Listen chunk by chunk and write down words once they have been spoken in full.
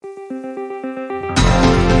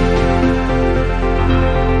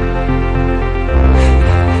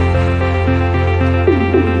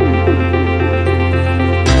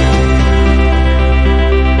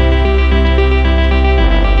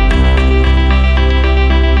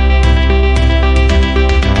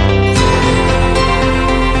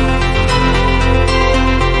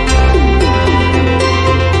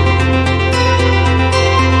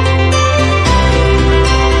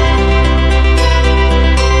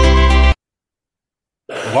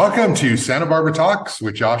Welcome to Santa Barbara Talks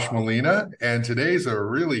with Josh Molina. And today's a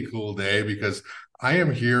really cool day because I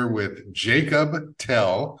am here with Jacob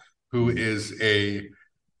Tell, who is a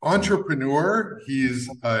entrepreneur. He's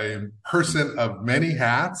a person of many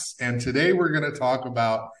hats. And today we're going to talk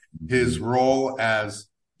about his role as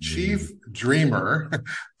chief dreamer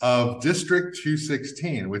of District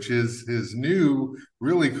 216, which is his new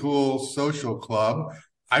really cool social club.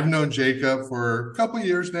 I've known Jacob for a couple of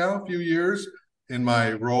years now, a few years in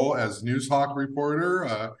my role as News Hawk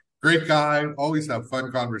reporter. Great guy, always have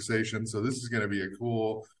fun conversations. So this is going to be a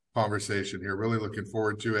cool conversation here. Really looking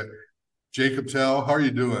forward to it. Jacob Tell, how are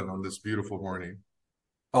you doing on this beautiful morning?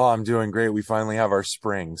 Oh, I'm doing great. We finally have our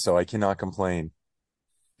spring, so I cannot complain.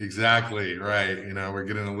 Exactly, right. We're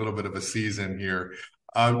getting a little bit of a season here.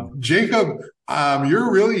 Jacob, you're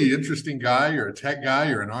a really interesting guy. You're a tech guy.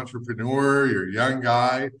 You're an entrepreneur. You're a young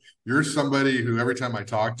guy. You're somebody who every time I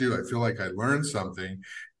talk to, I feel like I learned something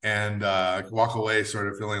and walk away sort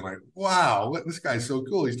of feeling like, wow, this guy's so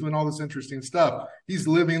cool. He's doing all this interesting stuff. He's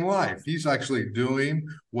living life. He's actually doing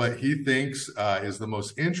what he thinks is the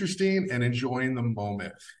most interesting and enjoying the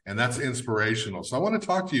moment. And that's inspirational. So I want to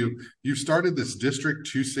talk to you. You've started this District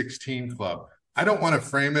 216 club. I don't want to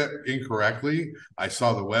frame it incorrectly. I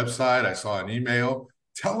saw the website, I saw an email.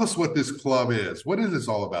 Tell us what this club is. What is this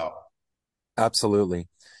all about? Absolutely.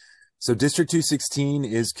 So District 216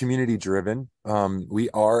 is community driven. We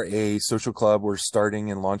are a social club. We're starting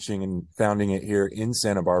and launching and founding it here in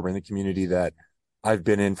Santa Barbara, in the community that I've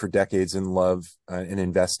been in for decades and love and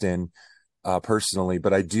invest in personally.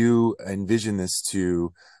 But I do envision this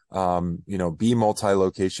to, be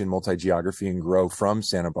multi-location, multi-geography, and grow from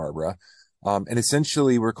Santa Barbara. And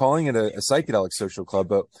essentially, we're calling it a psychedelic social club.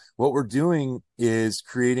 But what we're doing is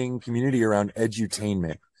creating community around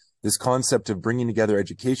edutainment, this concept of bringing together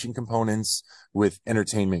education components with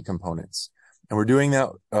entertainment components. And we're doing that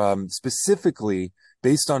specifically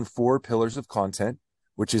based on 4 pillars of content,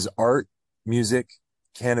 which is art, music,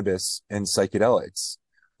 cannabis, and psychedelics.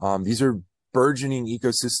 These are burgeoning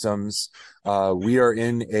ecosystems. We are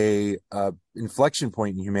in a inflection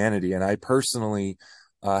point in humanity. And I personally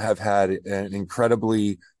have had an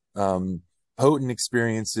incredibly potent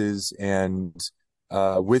experiences and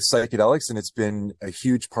with psychedelics, and it's been a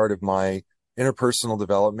huge part of my interpersonal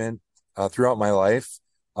development throughout my life.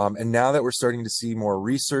 And now that we're starting to see more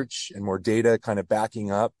research and more data kind of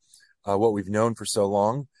backing up what we've known for so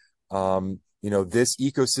long, this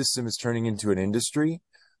ecosystem is turning into an industry.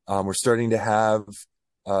 We're starting to have,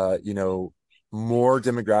 more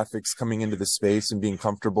demographics coming into the space and being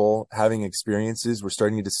comfortable having experiences. We're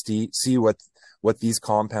starting to see what these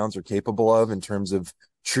compounds are capable of in terms of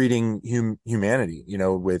treating humanity,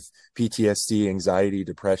 with PTSD, anxiety,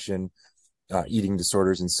 depression, eating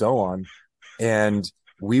disorders, and so on. And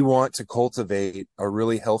we want to cultivate a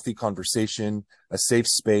really healthy conversation, a safe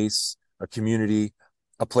space, a community,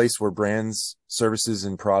 a place where brands, services,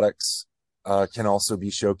 and products can also be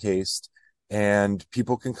showcased, and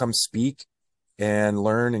people can come speak and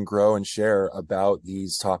learn and grow and share about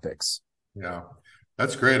these topics. Yeah,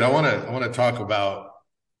 that's great. I want to talk about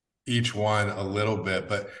each one a little bit,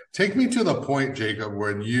 but take me to the point, Jacob,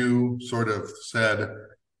 when you sort of said,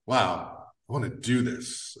 wow, I want to do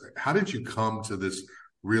this. How did you come to this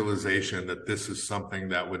realization that this is something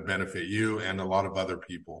that would benefit you and a lot of other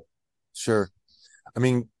people? Sure. I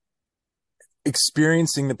mean,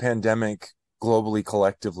 experiencing the pandemic globally,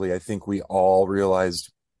 collectively, I think we all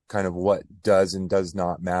realized kind of what does and does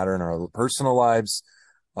not matter in our personal lives.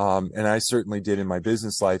 And I certainly did in my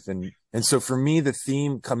business life. And so for me, the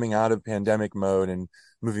theme coming out of pandemic mode and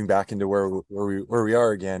moving back into where we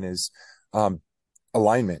are again is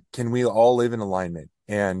alignment. Can we all live in alignment?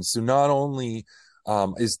 And so not only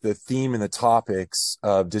is the theme and the topics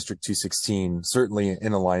of District 216 certainly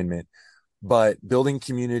in alignment, but building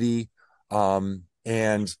community and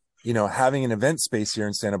having an event space here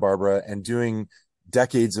in Santa Barbara and doing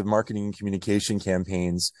decades of marketing and communication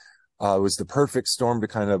campaigns was the perfect storm to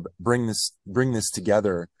kind of bring this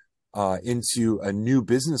together into a new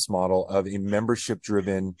business model of a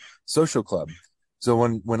membership-driven social club. So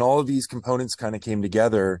when all of these components kind of came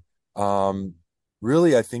together,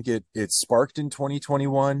 really, I think it sparked in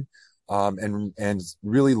 2021 and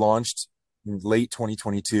really launched in late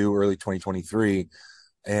 2022, early 2023.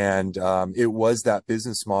 And it was that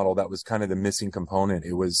business model that was kind of the missing component.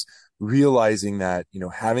 It was realizing that,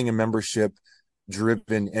 having a membership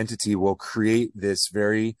driven entity will create this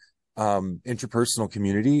very interpersonal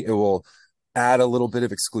community. It will add a little bit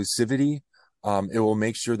of exclusivity. It will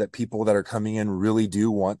make sure that people that are coming in really do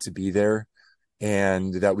want to be there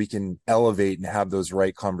and that we can elevate and have those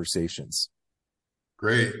right conversations.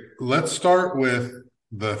 Great. Let's start with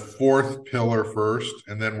the fourth pillar first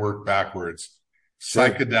and then work backwards. Sure.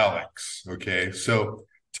 Psychedelics. Okay. So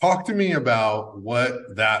talk to me about what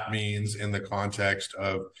that means in the context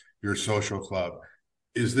of your social club.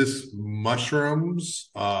 Is this mushrooms?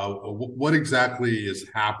 What exactly is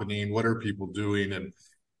happening? What are people doing? And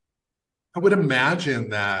I would imagine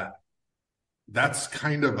that that's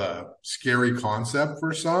kind of a scary concept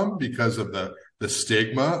for some because of the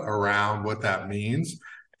stigma around what that means.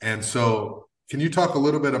 And so, can you talk a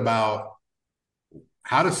little bit about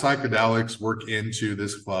how do psychedelics work into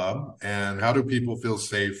this club and how do people feel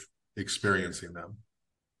safe experiencing them?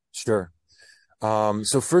 Sure.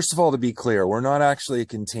 So first of all, to be clear, we're not actually a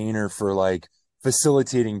container for like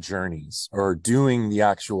facilitating journeys or doing the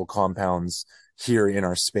actual compounds here in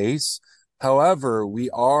our space. However, we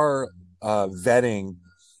are vetting,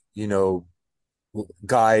 you know,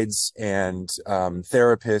 guides and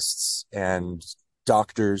therapists and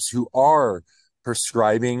doctors who are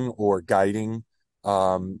prescribing or guiding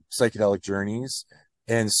psychedelic journeys.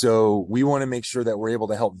 And so we want to make sure that we're able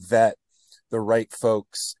to help vet the right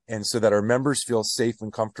folks, and so that our members feel safe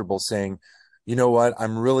and comfortable saying, you know what,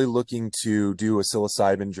 I'm really looking to do a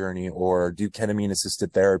psilocybin journey or do ketamine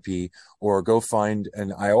assisted therapy or go find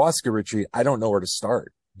an ayahuasca retreat. I don't know where to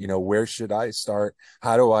start. Where should I start?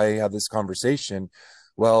 How do I have this conversation?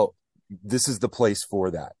 Well, this is the place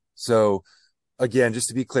for that. So again, just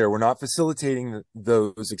to be clear, we're not facilitating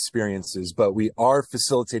those experiences, but we are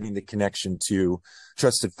facilitating the connection to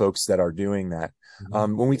trusted folks that are doing that.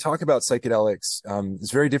 When we talk about psychedelics,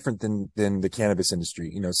 it's very different than the cannabis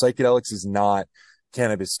industry. Psychedelics is not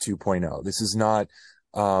cannabis 2.0. This is not,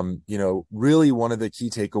 really one of the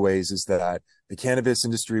key takeaways is that the cannabis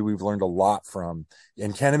industry we've learned a lot from,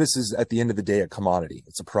 and cannabis is at the end of the day a commodity.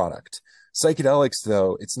 It's a product. Psychedelics,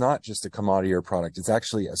 though, it's not just a commodity or product. It's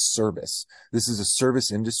actually a service. This is a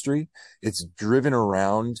service industry. It's driven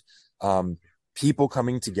around people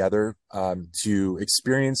coming together to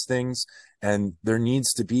experience things. And there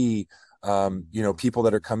needs to be, people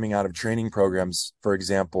that are coming out of training programs, for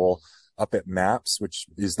example, up at MAPS, which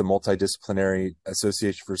is the Multidisciplinary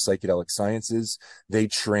Association for Psychedelic Sciences. They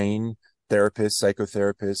train therapists,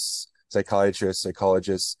 psychotherapists, psychiatrists,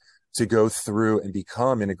 psychologists to go through and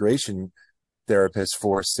become integration therapists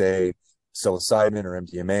for, say, psilocybin or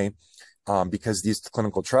MDMA, because these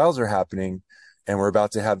clinical trials are happening, and we're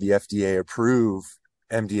about to have the FDA approve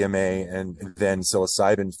MDMA and then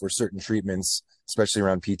psilocybin for certain treatments, especially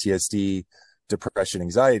around PTSD, depression,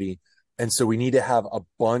 anxiety. And so we need to have a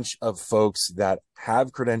bunch of folks that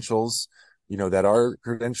have credentials, that are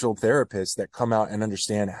credentialed therapists that come out and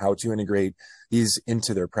understand how to integrate these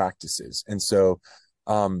into their practices. And so,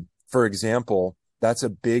 for example, that's a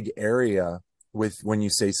big area with when you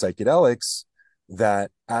say psychedelics,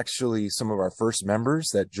 that actually some of our first members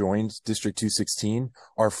that joined District 216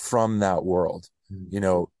 are from that world.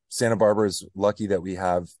 Santa Barbara is lucky that we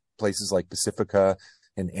have places like Pacifica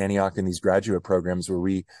and Antioch and these graduate programs where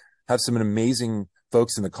we have some amazing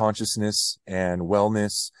folks in the consciousness and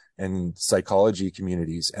wellness and psychology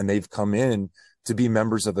communities. And they've come in to be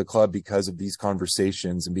members of the club because of these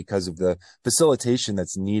conversations and because of the facilitation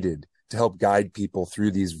that's needed to help guide people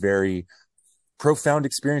through these very profound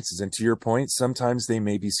experiences. And to your point, sometimes they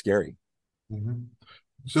may be scary. Mm-hmm.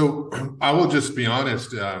 So I will just be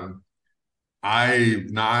honest.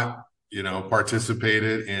 I've not,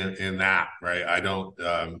 participated in that, right? I don't,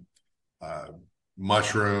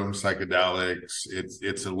 mushrooms, psychedelics.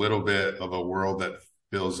 It's a little bit of a world that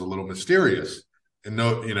feels a little mysterious, and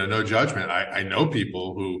no judgment. I know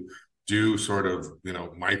people who do sort of,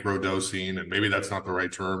 micro dosing, and maybe that's not the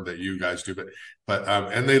right term that you guys do, but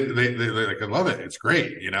and they like, I love it. It's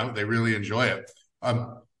great. They really enjoy it.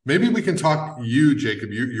 Maybe we can talk you, Jacob,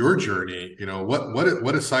 your journey. What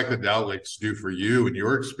do psychedelics do for you in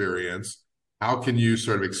your experience? How can you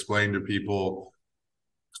sort of explain to people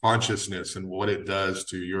consciousness and what it does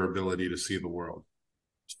to your ability to see the world?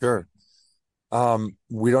 Sure.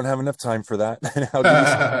 We don't have enough time for that.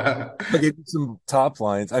 I'll give you some top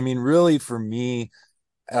lines. I mean, really, for me,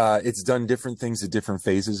 it's done different things at different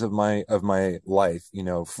phases of my life.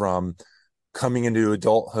 From coming into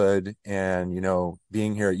adulthood and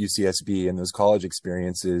being here at UCSB and those college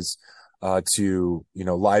experiences, to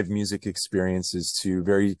live music experiences, to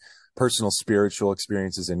very personal spiritual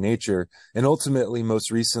experiences in nature, and ultimately,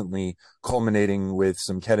 most recently, culminating with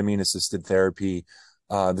some ketamine assisted therapy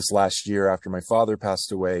this last year after my father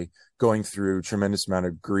passed away, going through tremendous amount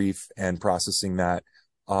of grief and processing that,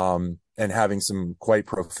 and having some quite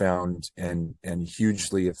profound and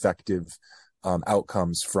hugely effective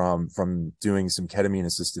outcomes from doing some ketamine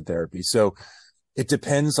assisted therapy. So it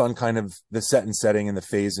depends on kind of the set and setting and the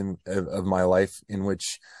phase of my life in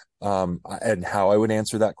which and how I would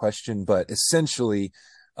answer that question. But essentially,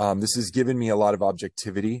 this has given me a lot of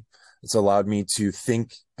objectivity. It's allowed me to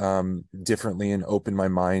think differently and open my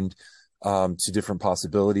mind to different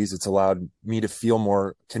possibilities. It's allowed me to feel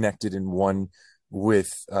more connected in one with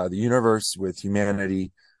the universe, with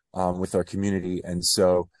humanity, with our community. And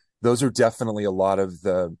so those are definitely a lot of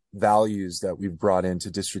the values that we've brought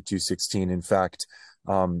into District 216. In fact,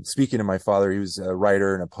 speaking of my father, he was a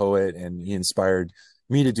writer and a poet, and he inspired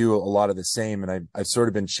me to do a lot of the same. And I've sort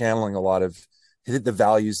of been channeling a lot of the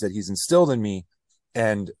values that he's instilled in me,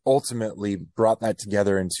 and ultimately brought that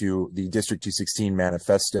together into the District 216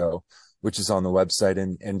 manifesto, which is on the website,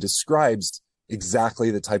 and describes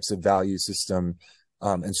exactly the types of value system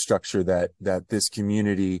and structure that this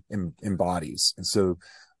community embodies. And so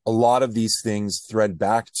a lot of these things thread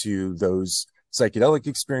back to those psychedelic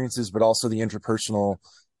experiences, but also the interpersonal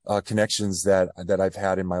connections that I've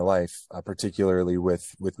had in my life, particularly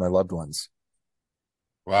with my loved ones.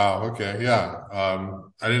 Wow. Okay. Yeah.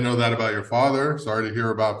 I didn't know that about your father. Sorry to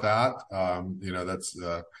hear about that. That's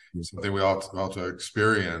something we all to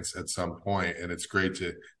experience at some point, and it's great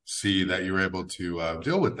to see that you're able to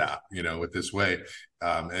deal with that. With this way.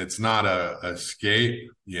 It's not a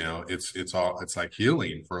escape. It's like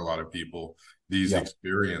healing for a lot of people. These Yeah.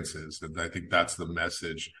 experiences, and I think that's the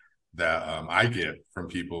message that I get from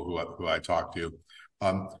people who I talk to.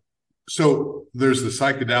 Um, So there's the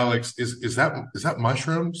psychedelics. Is that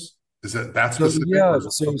mushrooms? Is that So specific yeah, or is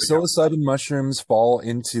it so something else? psilocybin mushrooms fall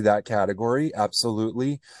into that category.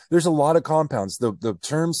 Absolutely. There's a lot of compounds. The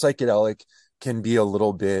term psychedelic can be a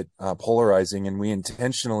little bit polarizing, and we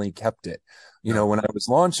intentionally kept it. Yeah. When I was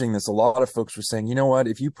launching this, a lot of folks were saying, you know what,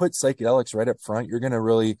 if you put psychedelics right up front, you're going to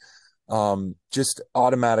really just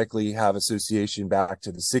automatically have association back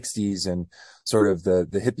to the 60s and sort of the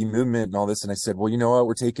hippie movement and all this. And I said, well, you know what,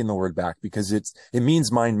 we're taking the word back, because it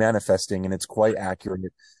means mind manifesting, and it's quite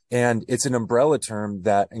accurate. And it's an umbrella term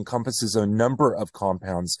that encompasses a number of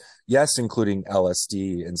compounds, yes, including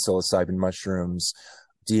LSD and psilocybin mushrooms,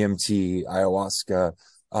 DMT, ayahuasca,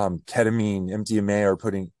 ketamine, MDMA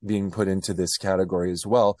are being put into this category as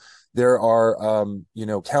well. There are,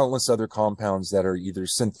 countless other compounds that are either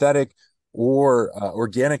synthetic or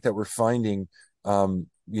organic that we're finding,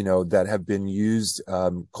 that have been used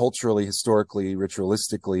culturally, historically,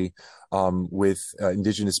 ritualistically with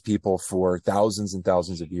indigenous people for thousands and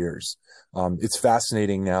thousands of years. It's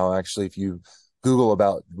fascinating now, actually, if you Google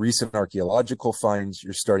about recent archaeological finds,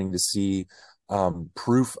 you're starting to see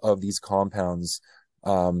proof of these compounds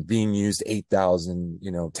being used 8,000,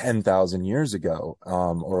 10,000 years ago,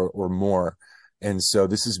 or more. And so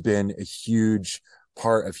this has been a huge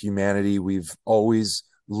part of humanity. We've always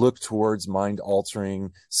looked towards mind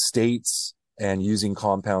altering states and using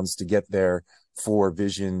compounds to get there for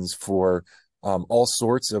visions, for all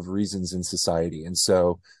sorts of reasons in society. And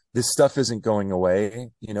so this stuff isn't going away.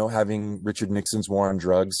 Having Richard Nixon's war on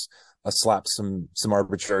drugs slapped some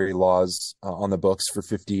arbitrary laws on the books for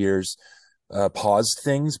 50 years, paused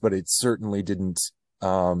things, but it certainly didn't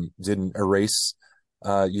erase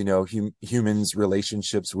humans'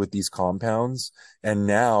 relationships with these compounds. And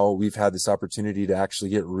now we've had this opportunity to actually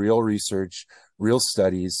get real research, real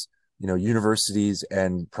studies, universities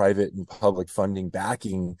and private and public funding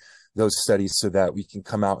backing those studies, so that we can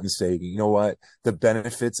come out and say, you know what, the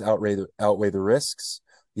benefits outweigh the risks.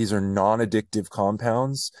 These are non-addictive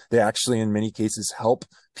compounds. They actually, in many cases, help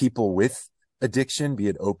people with addiction, be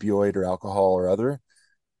it opioid or alcohol or other.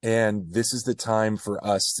 And this is the time for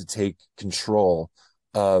us to take control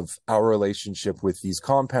of our relationship with these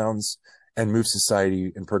compounds and move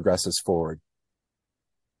society and progress us forward.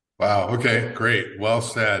 Wow. Okay. Great. Well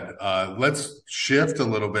said. Let's shift a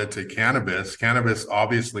little bit to cannabis. Cannabis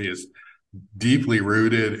obviously is deeply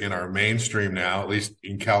rooted in our mainstream now, at least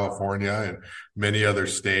in California and many other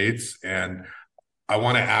states. And I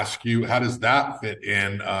want to ask you, how does that fit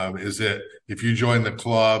in? Is it, if you join the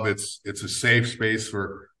club, it's a safe space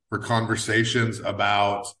for conversations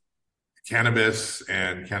about cannabis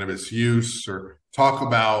and cannabis use, or talk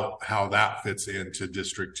about how that fits into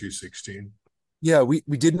District 216? Yeah, we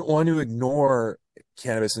didn't want to ignore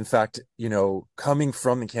cannabis. In fact, coming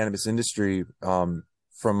from the cannabis industry,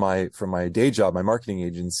 from my day job, my marketing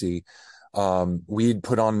agency, we'd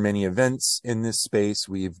put on many events in this space.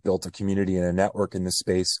 We've built a community and a network in this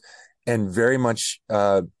space, and very much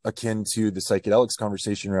akin to the psychedelics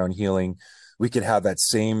conversation around healing, we could have that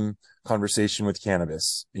same conversation with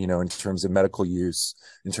cannabis, in terms of medical use,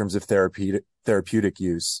 in terms of therapeutic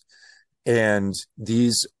use. And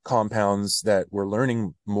these compounds that we're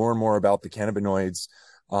learning more and more about, the cannabinoids,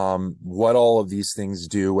 what all of these things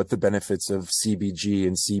do, what the benefits of CBG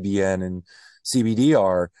and CBN and CBD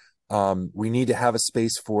are. We need to have a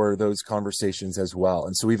space for those conversations as well.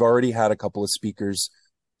 And so we've already had a couple of speakers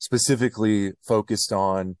specifically focused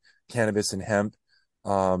on cannabis and hemp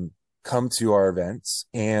come to our events.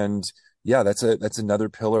 And yeah, that's another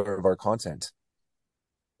pillar of our content.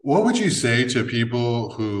 What would you say to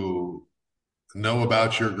people who know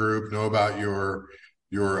about your group, know about your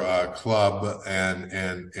club,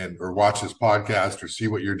 and or watch this podcast or see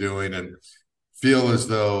what you're doing and feel as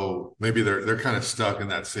though maybe they're kind of stuck in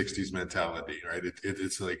that 60s mentality, right?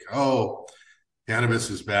 It's like, oh, cannabis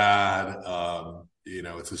is bad.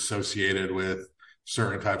 It's associated with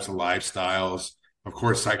certain types of lifestyles. Of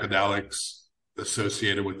course, psychedelics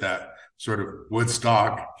associated with that sort of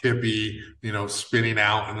Woodstock hippie, spinning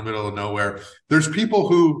out in the middle of nowhere. There's people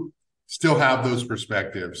who still have those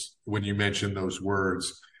perspectives when you mention those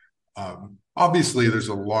words. Obviously, there's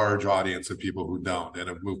a large audience of people who don't and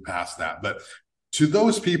have moved past that. But to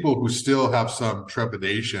those people who still have some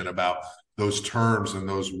trepidation about those terms and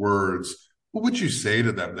those words, what would you say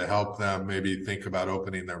to them to help them maybe think about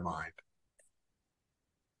opening their mind?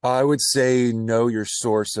 I would say know your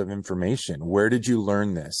source of information. Where did you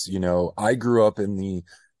learn this? I grew up in the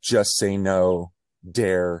just say no,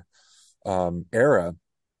 dare era,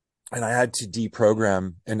 and I had to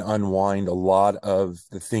deprogram and unwind a lot of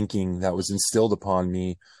the thinking that was instilled upon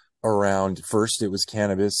me around, first it was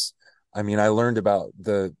cannabis. I mean, I learned about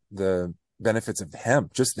the benefits of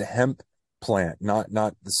hemp, just the hemp plant, not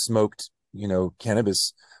the smoked,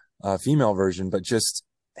 cannabis female version, but just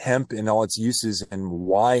hemp and all its uses and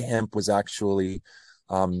why hemp was actually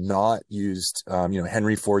not used.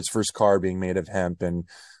 Henry Ford's first car being made of hemp, and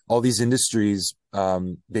all these industries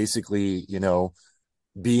basically,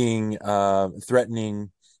 being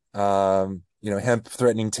threatening, hemp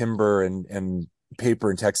threatening timber and paper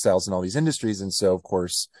and textiles and all these industries. And so, of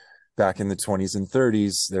course, back in the 20s and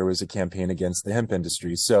 30s, there was a campaign against the hemp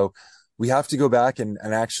industry. So we have to go back and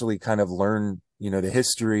actually kind of learn, the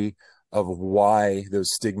history of why those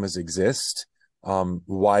stigmas exist.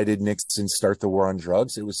 Why did Nixon start the war on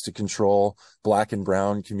drugs? It was to control Black and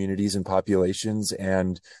brown communities and populations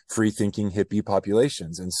and free thinking hippie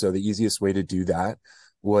populations. And so the easiest way to do that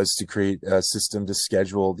was to create a system to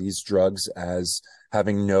schedule these drugs as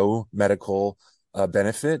having no medical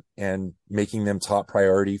benefit and making them top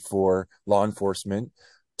priority for law enforcement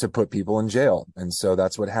to put people in jail. And so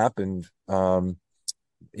that's what happened in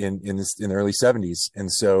the early 70s.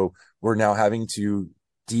 And so we're now having to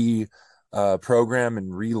program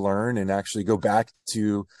and relearn and actually go back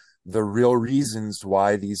to the real reasons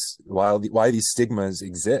why these stigmas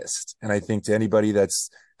exist. And I think to anybody that's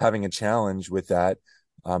having a challenge with that,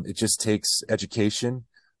 it just takes education.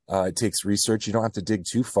 It takes research. You don't have to dig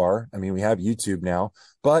too far. I mean, we have YouTube now,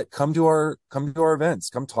 but come to our events,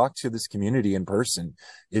 come talk to this community in person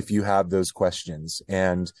if you have those questions.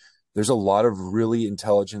 And there's a lot of really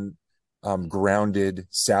intelligent, grounded,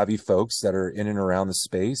 savvy folks that are in and around the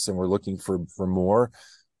space. And we're looking for more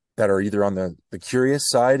that are either on the curious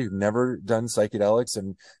side, who've never done psychedelics,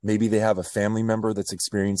 and maybe they have a family member that's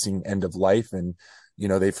experiencing end of life. And,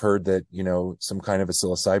 they've heard that, some kind of a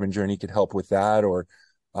psilocybin journey could help with that, or,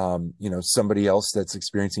 somebody else that's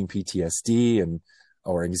experiencing PTSD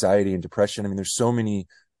or anxiety and depression. I mean, there's so many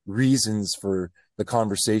reasons for the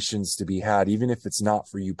conversations to be had, even if it's not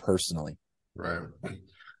for you personally. Right.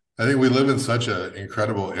 I think we live in such an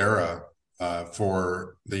incredible era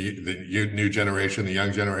for the new generation, the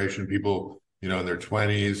young generation, people, in their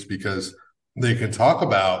 20s, because they can talk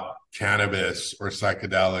about cannabis or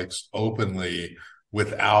psychedelics openly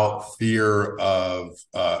without fear of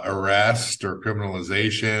arrest or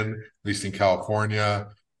criminalization, at least in California,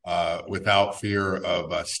 without fear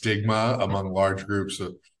of stigma among large groups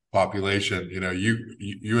of population.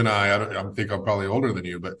 You and I think I'm probably older than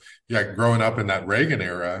you, but yeah, growing up in that Reagan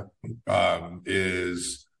era,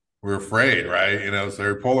 we're afraid, right? It's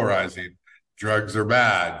very polarizing. Drugs are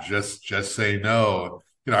bad. Just say no.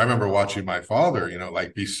 I remember watching my father,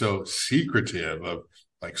 be so secretive of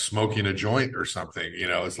like smoking a joint or something.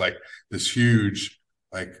 It's like this huge,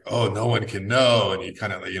 like, oh, no one can know. And you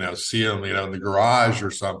kind of, see him, in the garage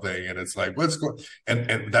or something. And it's like, what's going,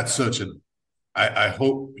 and that's I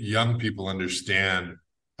hope young people understand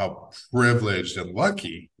how privileged and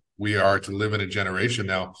lucky we are to live in a generation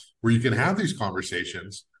now where you can have these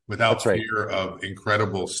conversations without fear of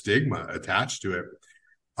incredible stigma attached to it.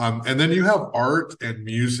 And then you have art and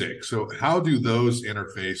music. So how do those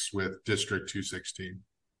interface with District 216?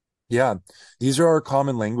 Yeah, these are our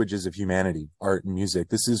common languages of humanity, art and music.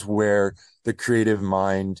 This is where the creative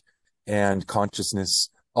mind and consciousness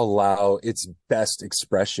allow its best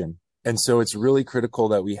expression. And so it's really critical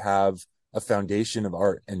that we have a foundation of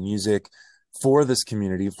art and music for this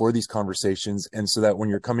community, for these conversations. And so that when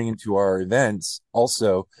you're coming into our events,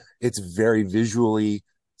 also, it's very visually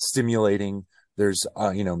stimulating. There's,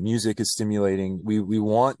 music is stimulating. We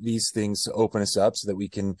want these things to open us up so that we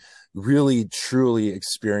can really, truly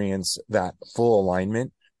experience that full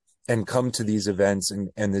alignment and come to these events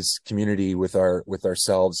and this community with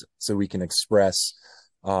ourselves so we can express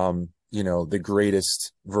the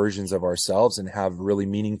greatest versions of ourselves and have really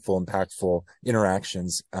meaningful, impactful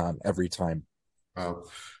interactions every time. Wow.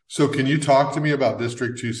 So can you talk to me about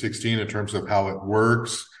District 216 in terms of how it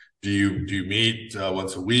works? Do you meet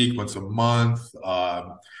once a week, once a month?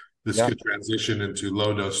 This Yeah, could transition into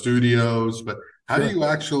low dose studios, but how do sure. you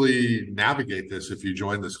actually navigate this if you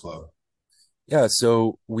join this club? Yeah,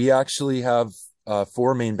 so we actually have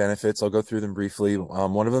four main benefits. I'll go through them briefly.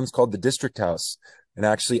 One of them is called the District House. And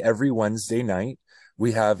actually, every Wednesday night,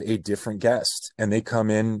 we have a different guest, and they come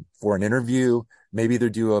in for an interview. Maybe they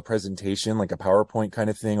do a presentation, like a PowerPoint kind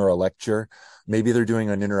of thing, or a lecture. Maybe they're doing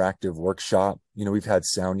an interactive workshop. We've had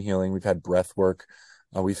sound healing, we've had breath work,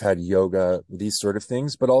 we've had yoga, these sort of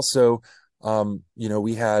things. But also,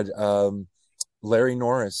 we had Larry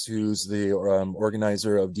Norris, who's the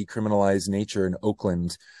organizer of Decriminalize Nature in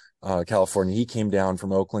Oakland, California. He came down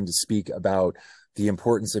from Oakland to speak about the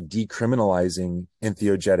importance of decriminalizing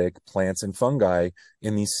entheogenic plants and fungi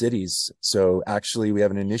in these cities. So actually, we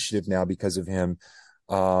have an initiative now because of him.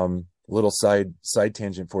 Little side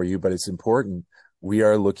tangent for you, but it's important. We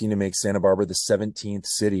are looking to make Santa Barbara the 17th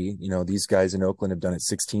city. These guys in Oakland have done it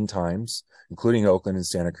 16 times, including Oakland and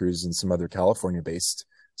Santa Cruz and some other California-based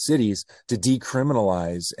cities, to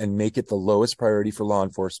decriminalize and make it the lowest priority for law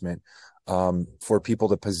enforcement for people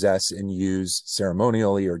to possess and use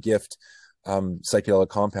ceremonially or gift psychedelic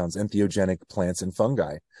compounds, entheogenic plants and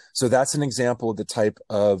fungi. So that's an example of the type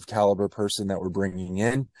of caliber person that we're bringing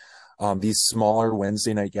in. These smaller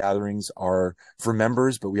Wednesday night gatherings are for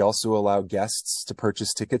members, but we also allow guests to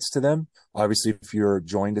purchase tickets to them. Obviously, if you're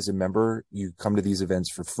joined as a member, you come to these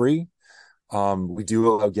events for free. We do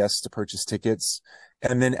allow guests to purchase tickets.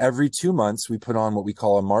 And then every 2 months, we put on what we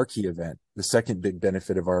call a marquee event. The second big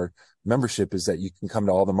benefit of our membership is that you can come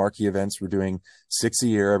to all the marquee events. We're doing 6 a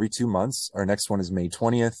year every 2 months. Our next one is May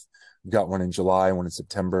 20th. We've got one in July, one in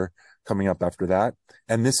September coming up after that.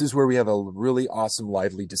 And this is where we have a really awesome,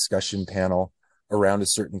 lively discussion panel around a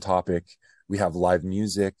certain topic. We have live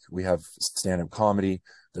music. We have stand-up comedy.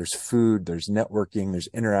 There's food. There's networking. There's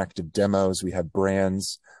interactive demos. We have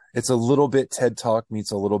brands. It's a little bit TED Talk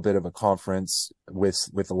meets a little bit of a conference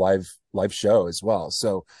with a live show as well.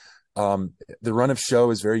 So the run of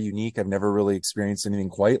show is very unique. I've never really experienced anything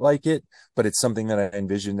quite like it, but it's something that I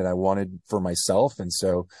envisioned that I wanted for myself. And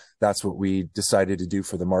so that's what we decided to do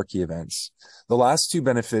for the marquee events. The last two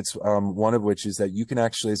benefits, one of which is that you can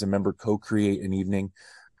actually, as a member, co-create an evening,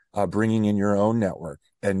 bringing in your own network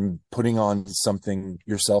and putting on something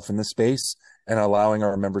yourself in the space and allowing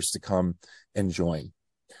our members to come and join.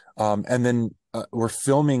 And then we're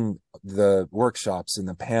filming the workshops and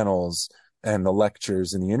the panels and the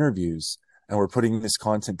lectures and the interviews, and we're putting this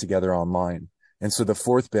content together online. And so the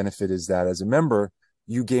fourth benefit is that as a member,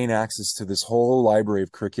 you gain access to this whole library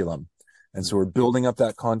of curriculum. And so we're building up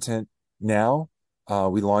that content now.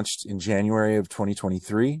 We launched in January of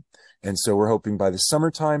 2023. And so we're hoping by the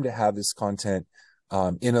summertime to have this content,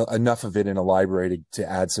 enough of it in a library to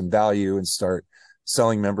add some value and start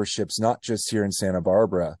selling memberships, not just here in Santa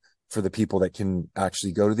Barbara for the people that can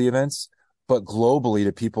actually go to the events, but globally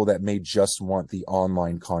to people that may just want the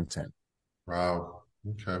online content. Wow.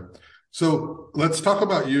 Okay. So let's talk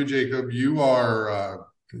about you, Jacob. You are a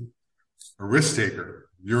risk taker.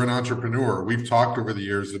 You're an entrepreneur. We've talked over the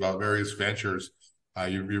years about various ventures.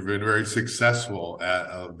 You've been very successful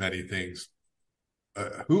at many things.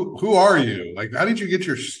 Who are you? Like, how did you get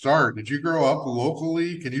your start? Did you grow up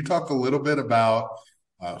locally? Can you talk a little bit about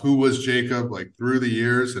who was Jacob, like through the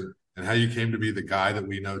years, and how you came to be the guy that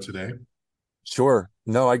we know today? Sure.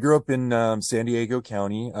 No, I grew up in San Diego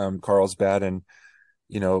County, Carlsbad, and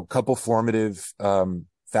a couple formative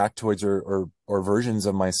factoids or versions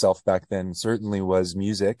of myself back then certainly was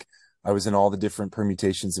music. I was in all the different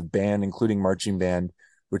permutations of band, including marching band,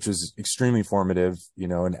 which was extremely formative,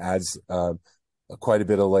 and adds quite a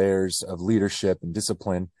bit of layers of leadership and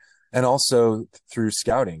discipline. And also through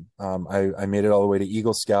scouting. I made it all the way to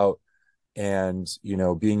Eagle Scout, and,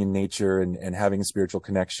 being in nature and having a spiritual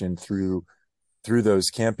connection through those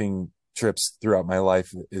camping trips throughout my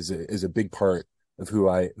life is a big part of who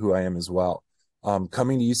I am as well.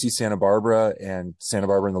 Coming to UC Santa Barbara in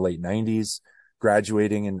the late 90s,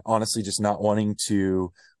 graduating and honestly just not wanting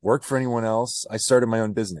to work for anyone else, I started my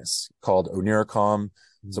own business called Oniricom.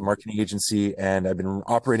 It's a marketing agency, and I've been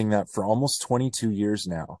operating that for almost 22 years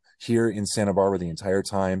now here in Santa Barbara the entire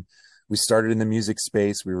time. We started in the music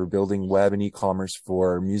space. We were building web and e-commerce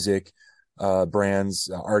for music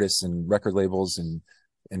brands, artists, and record labels, and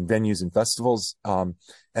venues and festivals. And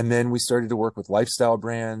then we started to work with lifestyle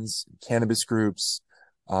brands, cannabis groups.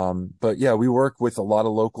 But yeah, we work with a lot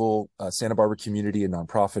of local Santa Barbara community and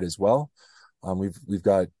nonprofit as well. We've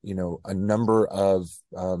got, a number of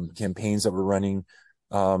campaigns that we're running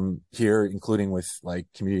here, including with like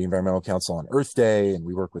Community Environmental Council on Earth Day, and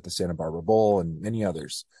we work with the Santa Barbara Bowl and many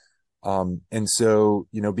others. And so,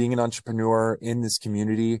 being an entrepreneur in this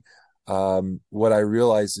community, what I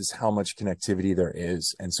realized is how much connectivity there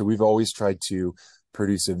is. And so we've always tried to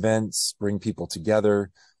produce events, bring people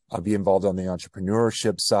together, be involved on the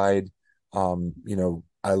entrepreneurship side.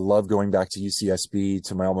 I love going back to UCSB,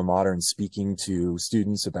 to my alma mater, and speaking to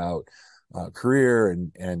students about career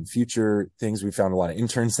and future things. We found a lot of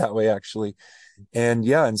interns that way, actually. And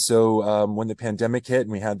yeah, and so when the pandemic hit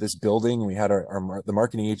and we had this building, we had the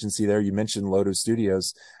marketing agency there. You mentioned Loto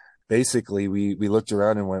Studios. Basically, we looked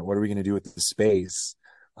around and went, what are we going to do with the space?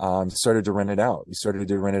 Started to rent it out. We started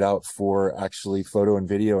to rent it out for actually photo and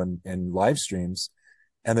video and live streams.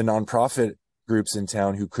 And the nonprofit groups in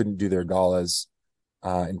town who couldn't do their galas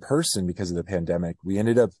in person because of the pandemic, we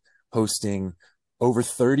ended up hosting over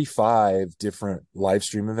 35 different live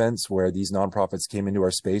stream events where these nonprofits came into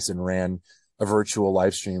our space and ran a virtual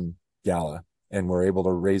live stream gala, and were able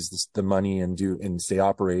to raise the money and stay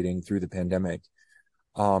operating through the pandemic.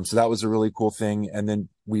 So that was a really cool thing. And then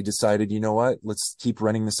we decided, you know what, let's keep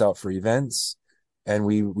running this out for events. And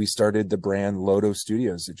we started the brand Loto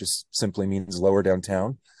Studios. It just simply means lower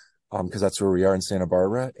downtown, because that's where we are in Santa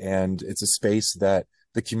Barbara. And it's a space that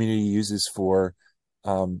the community uses for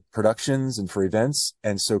productions and for events.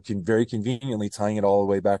 And so very conveniently tying it all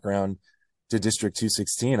the way back around to District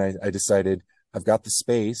 216, I decided I've got the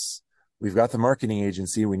space. We've got the marketing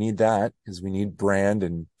agency. We need that because we need brand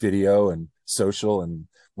and video and social and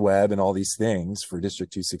web and all these things for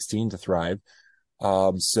District 216 to thrive.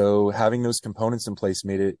 So having those components in place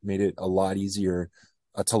made it a lot easier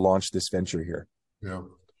to launch this venture here. Yeah.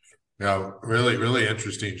 Yeah. Really, really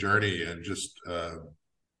interesting journey, and just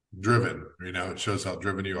driven. It shows how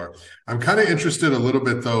driven you are. I'm kind of interested a little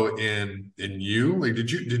bit though in you. Like,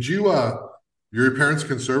 did you your parents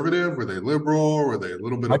conservative? Were they liberal? Were they a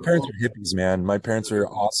little bit My of parents both? are hippies, man. My parents are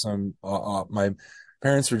awesome. My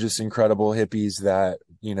parents were just incredible hippies that,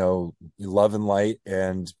 love and light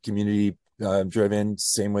and community driven.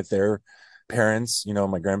 Same with their parents,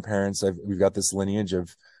 my grandparents. We've got this lineage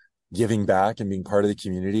of giving back and being part of the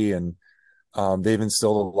community. And they've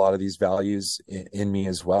instilled a lot of these values in me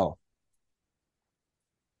as well.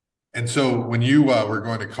 And so when you were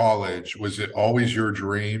going to college, was it always your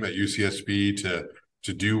dream at UCSB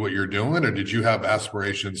to do what you're doing, or did you have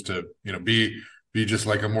aspirations to, be just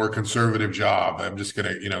like a more conservative job? I'm just going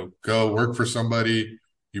to, go work for somebody.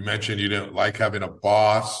 You mentioned you didn't like having a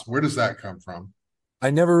boss. Where does that come from? I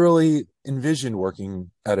never really envisioned working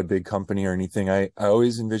at a big company or anything. I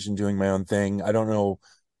always envisioned doing my own thing. I don't know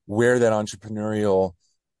where that entrepreneurial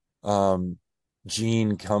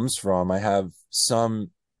gene comes from. I have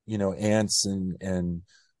some, aunts and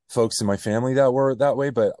folks in my family that were that way,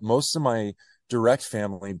 but most of my direct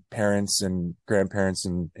family, parents and grandparents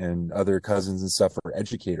and other cousins and stuff, are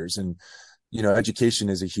educators. And, education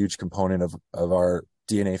is a huge component of our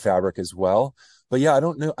DNA fabric as well. But yeah, I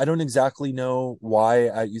don't know. I don't exactly know why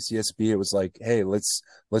at UCSB it was like, hey, let's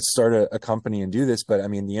start a company and do this. But I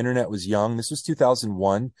mean, the internet was young. This was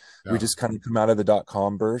 2001. Yeah. We just kind of come out of the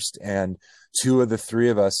 .com burst, and two of the three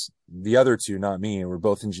of us, the other two, not me, were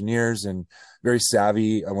both engineers and very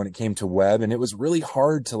savvy when it came to web. And it was really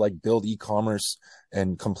hard to like build e-commerce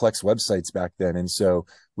and complex websites back then. And so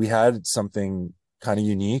we had something kind of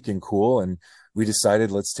unique and cool, and we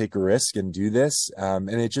decided let's take a risk and do this. And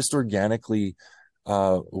it just organically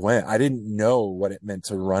went. I didn't know what it meant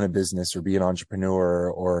to run a business or be an entrepreneur,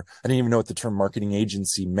 or I didn't even know what the term marketing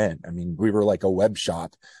agency meant. I mean, we were like a web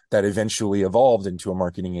shop that eventually evolved into a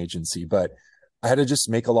marketing agency, but I had to just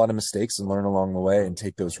make a lot of mistakes and learn along the way and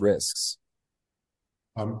take those risks.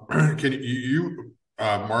 Can you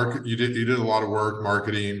market? You did a lot of work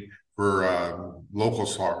marketing for local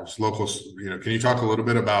stars, can you talk a little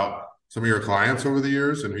bit about some of your clients over the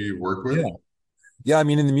years and who you work with? Yeah, I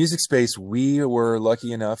mean, in the music space, we were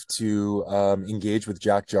lucky enough to engage with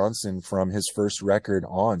Jack Johnson from his first record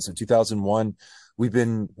on. So 2001, we've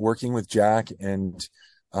been working with Jack and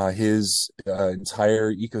His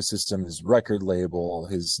entire ecosystem, his record label,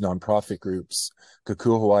 his nonprofit groups,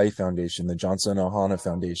 Kakua Hawaii Foundation, the Johnson Ohana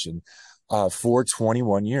Foundation, for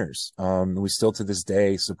 21 years. We still to this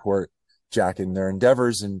day support Jack in their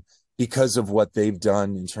endeavors. And because of what they've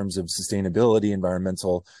done in terms of sustainability,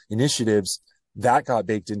 environmental initiatives, that got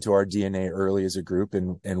baked into our DNA early as a group.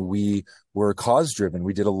 And we were cause driven.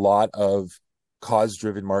 We did a lot of cause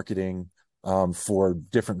driven marketing for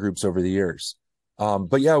different groups over the years.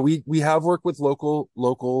 But yeah, we have worked with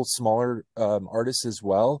local smaller artists as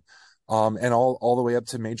well, and all the way up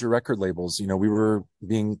to major record labels. You know, we were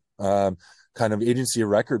being kind of agency of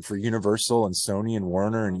record for Universal and Sony and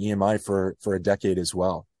Warner and EMI for a decade as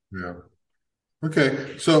well. Yeah.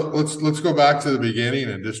 Okay. So let's go back to the beginning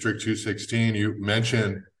in District 216. You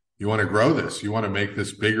mentioned you want to grow this. You want to make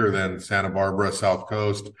this bigger than Santa Barbara, South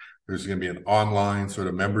Coast. There's going to be an online sort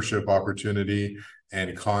of membership opportunity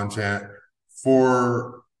and content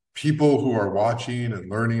for people who are watching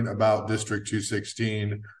and learning about District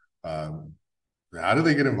 216. How do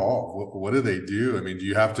they get involved? What do they do? I mean, do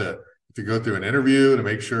you have to go through an interview to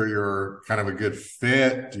make sure you're kind of a good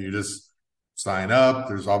fit? Do you just sign up?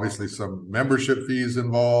 There's obviously some membership fees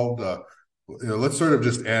involved. Let's sort of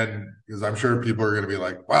just end, because I'm sure people are going to be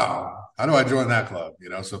like, wow, how do I join that club?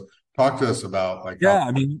 So talk to us about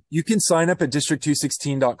I mean, you can sign up at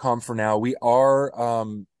district216.com for now. We are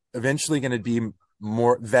eventually going to be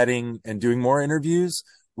more vetting and doing more interviews.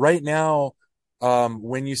 Right now,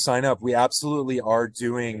 when you sign up, we absolutely are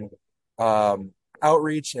doing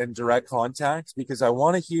outreach and direct contact, because I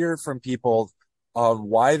want to hear from people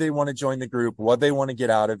why they want to join the group, what they want to get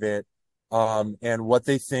out of it, and what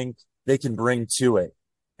they think they can bring to it.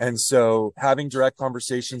 And so having direct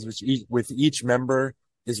conversations with each member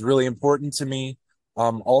is really important to me.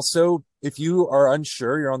 Also, if you are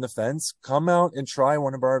unsure, you're on the fence, come out and try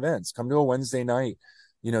one of our events. Come to a Wednesday night.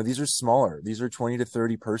 These are smaller. These are 20 to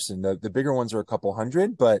 30 person. The bigger ones are a couple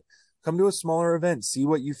hundred, but come to a smaller event, see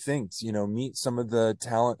what you think, meet some of the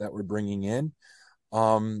talent that we're bringing in.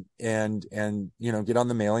 And get on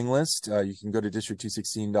the mailing list. You can go to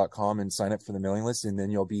district216.com and sign up for the mailing list, and then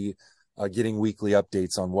you'll be getting weekly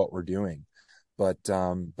updates on what we're doing. But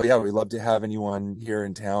yeah, we'd love to have anyone here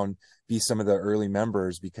in town be some of the early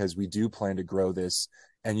members, because we do plan to grow this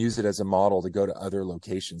and use it as a model to go to other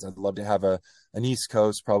locations. I'd love to have an East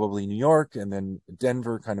Coast, probably New York, and then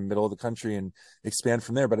Denver, kind of middle of the country, and expand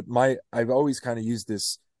from there. But I've always kind of used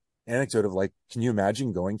this anecdote of like, can you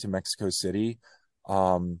imagine going to Mexico City,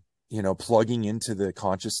 plugging into the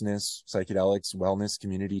consciousness, psychedelics, wellness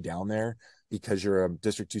community down there, because you're a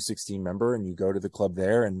District 216 member and you go to the club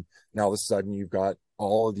there, and now all of a sudden you've got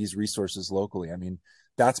all of these resources locally. I mean,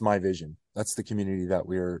 that's my vision. That's the community that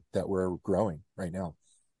we're growing right now.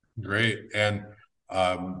 Great. And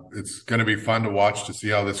it's going to be fun to watch to see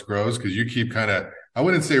how this grows, because you keep kind of, I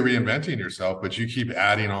wouldn't say reinventing yourself, but you keep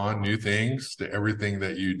adding on new things to everything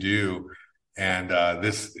that you do. And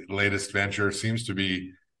this latest venture seems to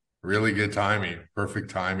be really good timing,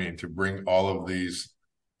 perfect timing to bring all of these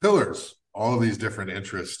pillars, all of these different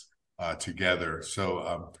interests together.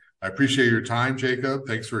 So I appreciate your time, Jacob.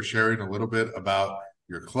 Thanks for sharing a little bit about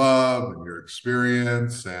your club and your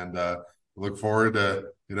experience, and look forward to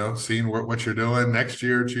seeing what you're doing next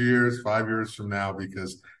year, 2 years, 5 years from now,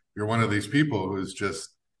 because you're one of these people who's just,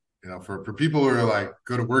 for people who are like,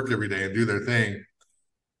 go to work every day and do their thing.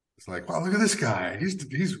 It's like, wow, look at this guy.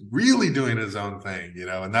 He's really doing his own thing,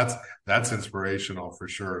 and that's inspirational for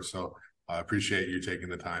sure. So I appreciate you taking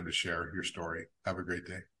the time to share your story. Have a great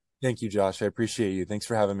day. Thank you, Josh. I appreciate you. Thanks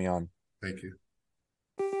for having me on. Thank you.